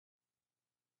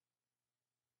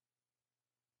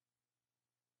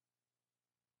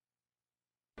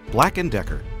Black &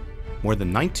 Decker, more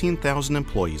than 19,000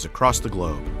 employees across the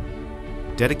globe.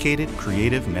 Dedicated,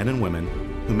 creative men and women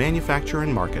who manufacture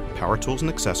and market power tools and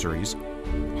accessories,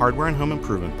 hardware and home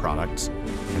improvement products,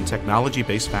 and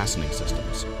technology-based fastening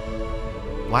systems.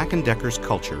 Black & Decker's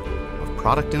culture of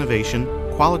product innovation,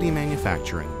 quality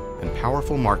manufacturing, and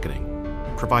powerful marketing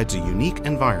provides a unique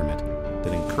environment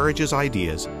that encourages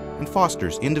ideas and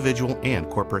fosters individual and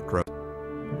corporate growth.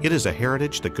 It is a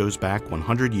heritage that goes back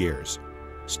 100 years,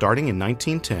 starting in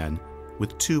 1910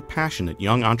 with two passionate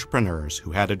young entrepreneurs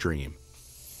who had a dream.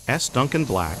 S. Duncan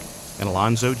Black and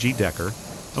Alonzo G. Decker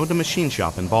owned a machine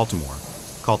shop in Baltimore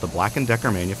called the Black &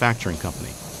 Decker Manufacturing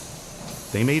Company.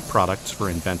 They made products for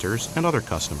inventors and other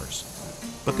customers.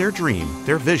 But their dream,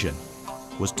 their vision,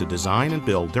 was to design and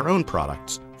build their own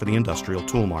products for the industrial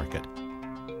tool market.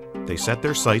 They set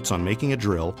their sights on making a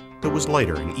drill that was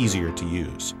lighter and easier to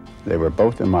use. They were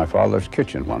both in my father's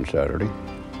kitchen one Saturday,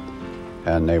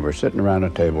 and they were sitting around a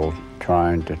table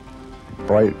trying to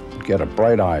get a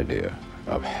bright idea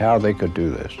of how they could do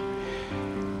this.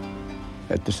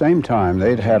 At the same time,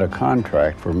 they'd had a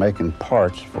contract for making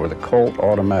parts for the Colt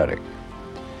automatic,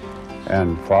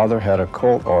 and Father had a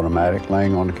Colt automatic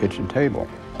laying on the kitchen table.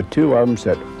 The two of them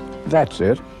said, "That's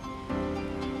it,"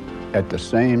 at the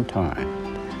same time,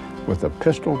 with a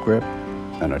pistol grip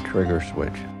and a trigger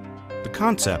switch. The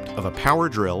concept of a power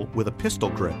drill with a pistol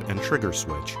grip and trigger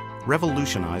switch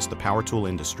revolutionized the power tool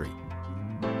industry.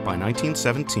 By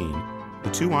 1917, the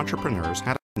two entrepreneurs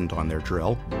had a patent on their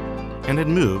drill and had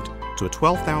moved to a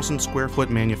 12,000 square foot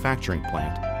manufacturing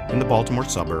plant in the Baltimore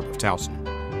suburb of Towson.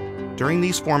 During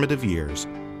these formative years,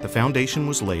 the foundation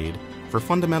was laid for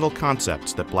fundamental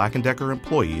concepts that Black & Decker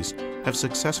employees have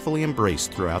successfully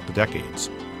embraced throughout the decades: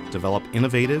 develop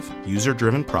innovative,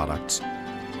 user-driven products,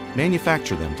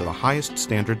 manufacture them to the highest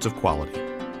standards of quality,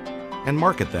 and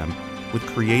market them with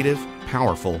creative,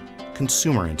 powerful,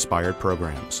 consumer-inspired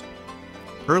programs.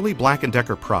 Early Black &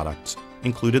 Decker products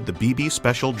included the BB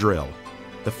Special Drill,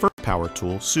 the first power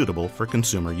tool suitable for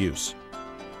consumer use.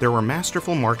 There were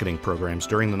masterful marketing programs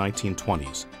during the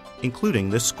 1920s, including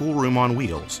this schoolroom on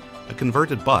wheels, a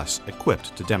converted bus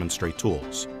equipped to demonstrate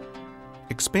tools.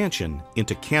 Expansion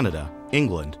into Canada,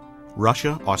 England,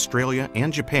 Russia, Australia,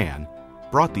 and Japan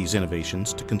brought these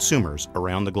innovations to consumers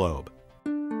around the globe.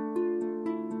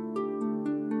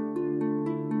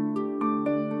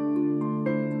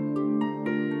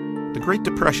 The Great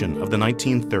Depression of the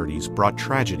 1930s brought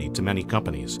tragedy to many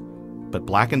companies, but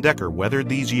Black & Decker weathered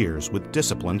these years with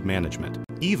disciplined management.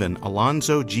 Even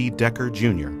Alonzo G. Decker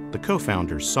Jr., the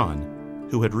co-founder's son,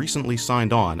 who had recently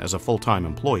signed on as a full-time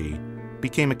employee,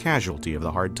 became a casualty of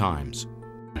the hard times.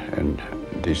 In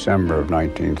December of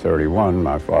 1931,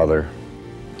 my father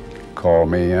called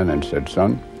me in and said,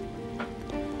 "Son,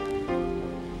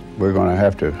 we're going to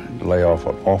have to lay off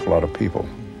an awful lot of people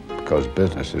because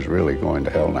business is really going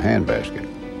to hell in a handbasket."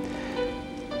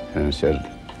 And he said,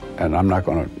 "And I'm not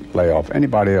going to lay off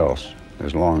anybody else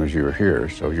as long as you're here,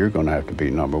 so you're going to have to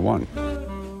be number one."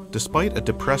 Despite a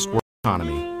depressed world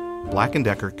economy, Black &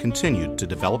 Decker continued to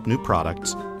develop new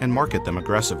products and market them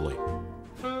aggressively.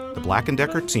 The Black &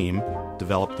 Decker team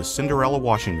developed the Cinderella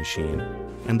washing machine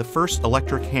and the first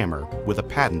electric hammer with a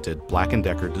patented Black &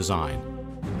 Decker design.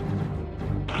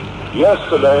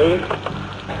 Yesterday,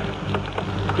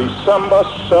 December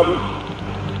 7th,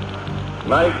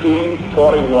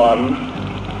 1941,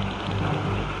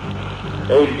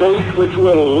 a date which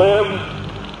will live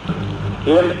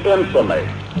in infamy.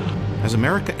 As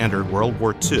America entered World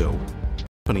War II, the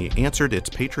company answered its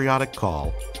patriotic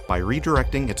call by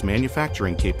redirecting its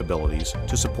manufacturing capabilities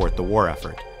to support the war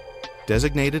effort.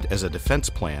 Designated as a defense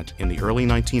plant in the early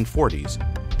 1940s,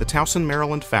 the Towson,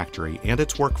 Maryland factory and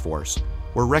its workforce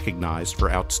were recognized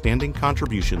for outstanding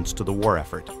contributions to the war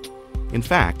effort. In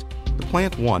fact, the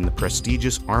plant won the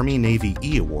prestigious Army-Navy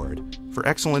E Award for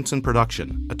excellence in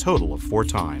production a total of 4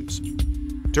 times.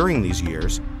 During these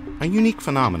years, a unique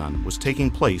phenomenon was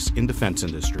taking place in defense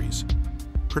industries.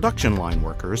 Production line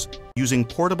workers, using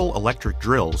portable electric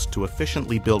drills to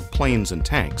efficiently build planes and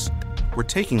tanks, were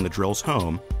taking the drills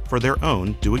home for their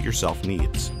own do-it-yourself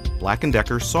needs. Black &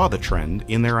 Decker saw the trend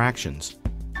in their actions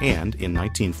and, in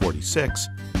 1946,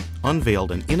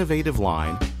 unveiled an innovative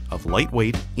line of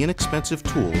lightweight, inexpensive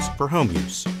tools for home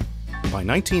use. By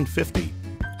 1950,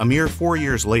 a mere 4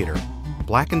 years later,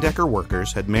 Black & Decker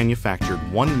workers had manufactured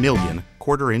 1 million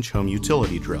quarter-inch home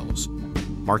utility drills,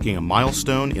 marking a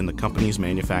milestone in the company's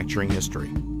manufacturing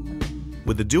history.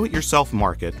 With the do-it-yourself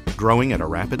market growing at a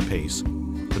rapid pace,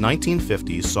 the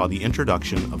 1950s saw the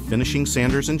introduction of finishing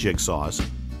sanders and jigsaws,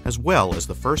 as well as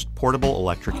the first portable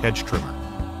electric hedge trimmer.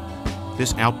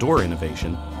 This outdoor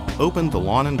innovation opened the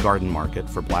lawn and garden market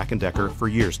for Black & Decker for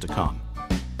years to come.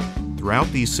 Throughout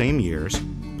these same years,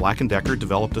 Black & Decker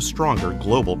developed a stronger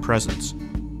global presence.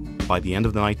 By the end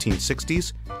of the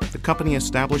 1960s, the company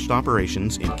established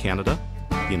operations in Canada,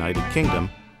 the United Kingdom,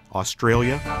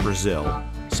 Australia, Brazil,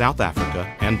 South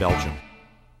Africa, and Belgium.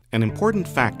 An important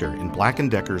factor in Black &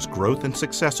 Decker's growth and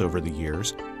success over the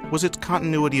years was its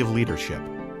continuity of leadership,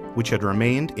 which had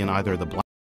remained in either the Black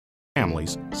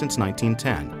families since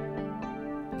 1910.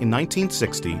 In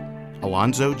 1960,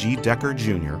 Alonzo G. Decker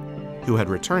Jr., who had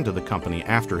returned to the company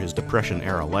after his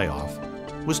Depression-era layoff,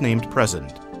 was named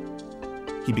president.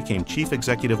 He became chief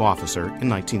executive officer in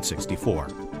 1964.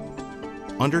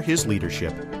 Under his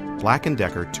leadership, Black &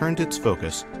 Decker turned its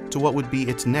focus to what would be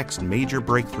its next major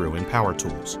breakthrough in power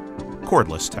tools,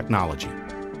 cordless technology.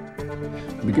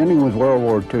 Beginning with World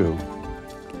War II,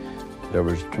 there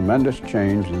was tremendous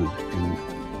change in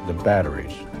the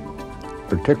batteries,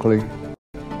 particularly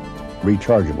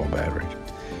rechargeable batteries.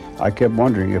 I kept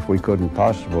wondering if we couldn't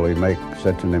possibly make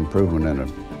such an improvement in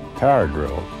a power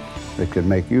drill that could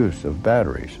make use of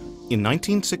batteries. In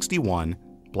 1961,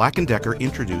 Black & Decker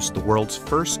introduced the world's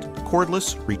first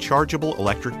cordless rechargeable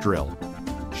electric drill,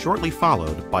 shortly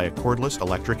followed by a cordless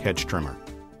electric hedge trimmer.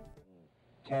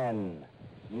 10,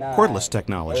 9, Cordless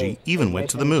technology even went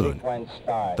to the moon.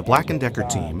 The Black & Decker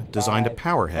team designed a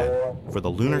power head for the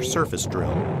lunar surface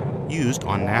drill used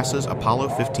on NASA's Apollo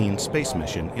 15 space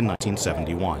mission in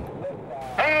 1971.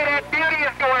 Hey, that beauty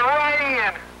is going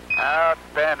right in!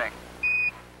 Outstanding.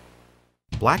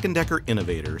 Black & Decker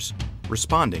innovators,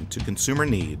 responding to consumer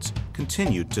needs,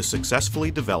 continued to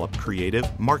successfully develop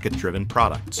creative, market-driven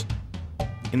products.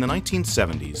 In the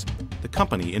 1970s, the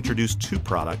company introduced two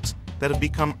products that have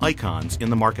become icons in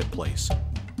the marketplace: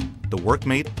 the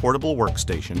Workmate portable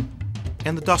workstation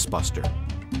and the Dustbuster,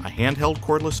 a handheld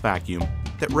cordless vacuum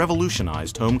that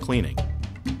revolutionized home cleaning.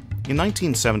 In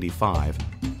 1975,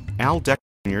 Al Decker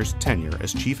Jr.'s tenure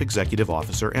as chief executive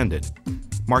officer ended,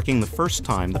 marking the first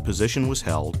time the position was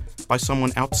held by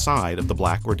someone outside of the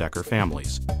Black or Decker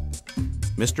families.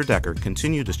 Mr. Decker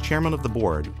continued as chairman of the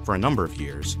board for a number of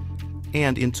years,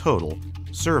 and in total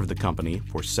served the company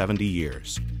for 70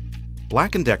 years.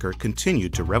 Black & Decker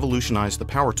continued to revolutionize the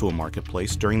power tool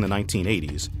marketplace during the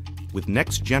 1980s with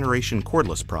next-generation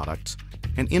cordless products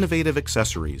and innovative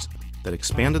accessories that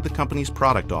expanded the company's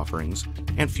product offerings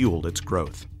and fueled its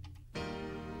growth.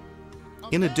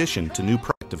 In addition to new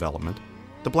product development,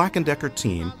 the Black & Decker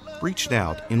team reached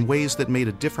out in ways that made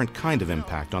a different kind of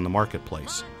impact on the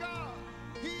marketplace.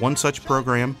 One such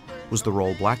program was the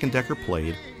role Black & Decker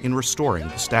played in restoring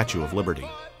the Statue of Liberty.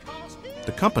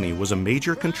 The company was a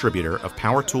major contributor of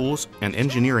power tools and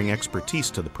engineering expertise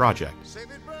to the project,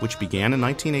 which began in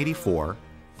 1984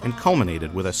 and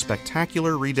culminated with a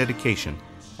spectacular rededication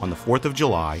on the 4th of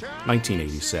July,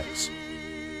 1986.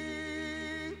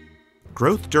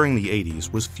 Growth during the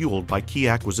 80s was fueled by key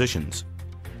acquisitions,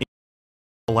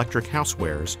 electric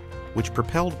housewares, which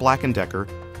propelled Black & Decker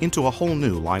into a whole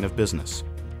new line of business.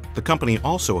 The company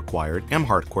also acquired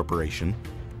Emhart Corporation,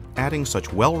 adding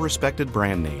such well-respected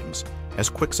brand names as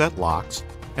Kwikset Locks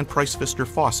and Price Pfister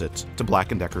Faucets to Black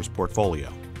 & Decker's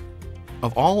portfolio.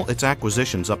 Of all its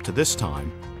acquisitions up to this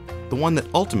time, the one that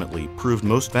ultimately proved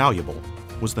most valuable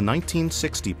was the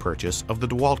 1960 purchase of the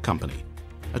DeWalt Company,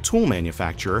 a tool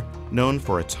manufacturer known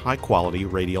for its high-quality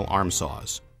radial arm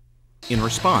saws. In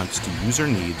response to user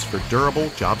needs for durable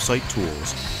job site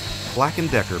tools, Black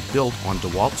 & Decker built on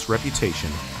DeWalt's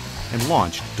reputation and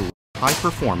launched DeWalt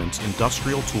high-performance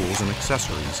industrial tools and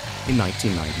accessories in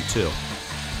 1992.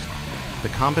 The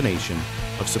combination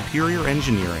of superior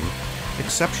engineering,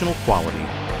 exceptional quality,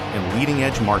 and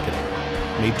leading-edge marketing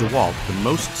made DeWalt the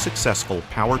most successful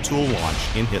power tool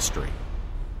launch in history.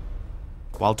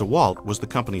 While DeWalt was the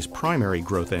company's primary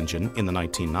growth engine in the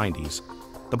 1990s,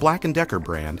 the Black & Decker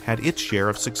brand had its share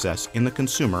of success in the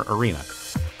consumer arena,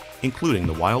 including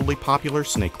the wildly popular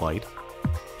Snakelite,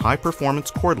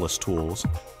 high-performance cordless tools,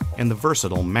 and the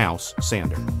versatile Mouse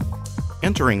sander.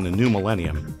 Entering the new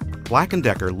millennium, Black &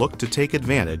 Decker looked to take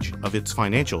advantage of its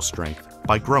financial strength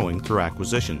by growing through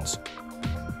acquisitions.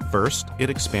 First, it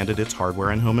expanded its hardware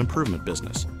and home improvement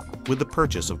business with the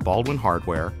purchase of Baldwin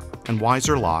Hardware and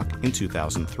Weiser Lock in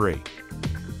 2003.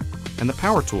 And the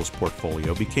power tools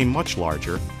portfolio became much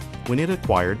larger when it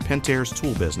acquired Pentair's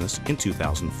tool business in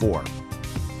 2004.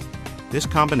 This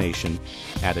combination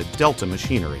added Delta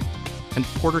Machinery and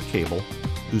Porter Cable,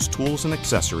 whose tools and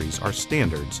accessories are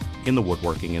standards in the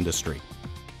woodworking industry.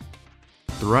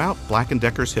 Throughout Black &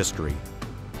 Decker's history,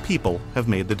 people have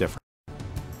made the difference.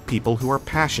 People who are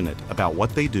passionate about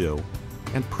what they do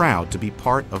and proud to be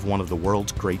part of one of the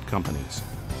world's great companies.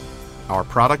 Our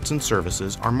products and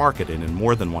services are marketed in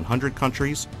more than 100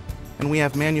 countries, and we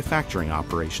have manufacturing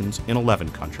operations in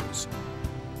 11 countries.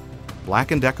 Black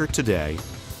 & Decker today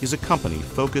is a company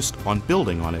focused on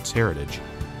building on its heritage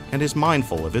and is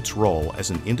mindful of its role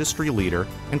as an industry leader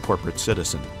and corporate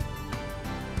citizen.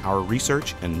 Our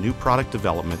research and new product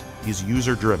development is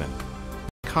user-driven,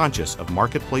 conscious of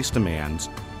marketplace demands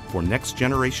for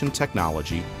next-generation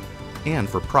technology and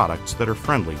for products that are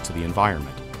friendly to the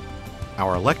environment.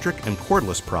 Our electric and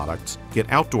cordless products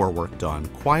get outdoor work done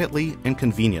quietly and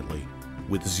conveniently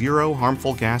with zero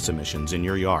harmful gas emissions in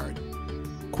your yard.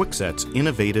 Kwikset's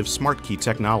innovative SmartKey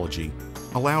technology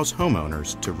allows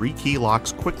homeowners to rekey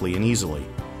locks quickly and easily,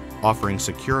 offering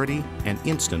security and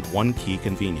instant one-key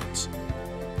convenience.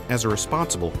 As a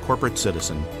responsible corporate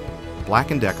citizen, Black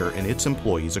 & Decker and its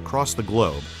employees across the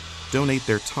globe donate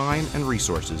their time and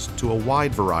resources to a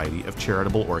wide variety of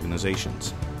charitable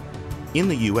organizations. In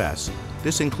the U.S.,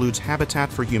 this includes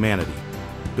Habitat for Humanity,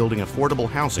 building affordable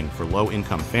housing for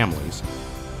low-income families,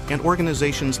 and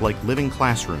organizations like Living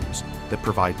Classrooms that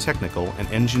provide technical and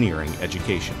engineering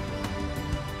education.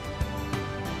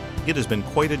 It has been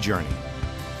quite a journey,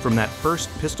 from that first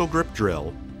pistol grip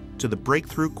drill to the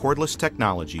breakthrough cordless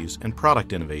technologies and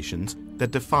product innovations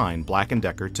that define Black &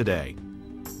 Decker today.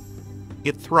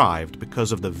 It thrived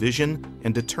because of the vision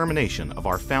and determination of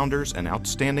our founders and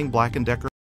outstanding Black & Decker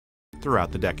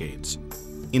throughout the decades.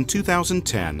 In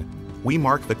 2010, we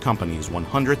mark the company's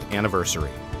 100th anniversary.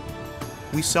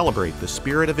 We celebrate the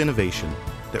spirit of innovation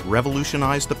that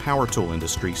revolutionized the power tool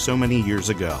industry so many years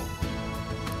ago.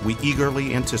 We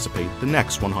eagerly anticipate the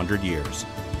next 100 years.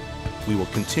 We will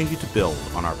continue to build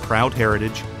on our proud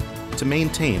heritage, to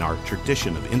maintain our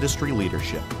tradition of industry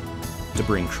leadership, to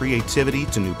bring creativity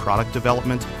to new product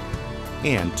development,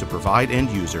 and to provide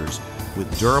end users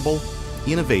with durable,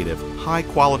 innovative,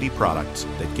 high-quality products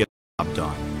that get the job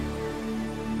done.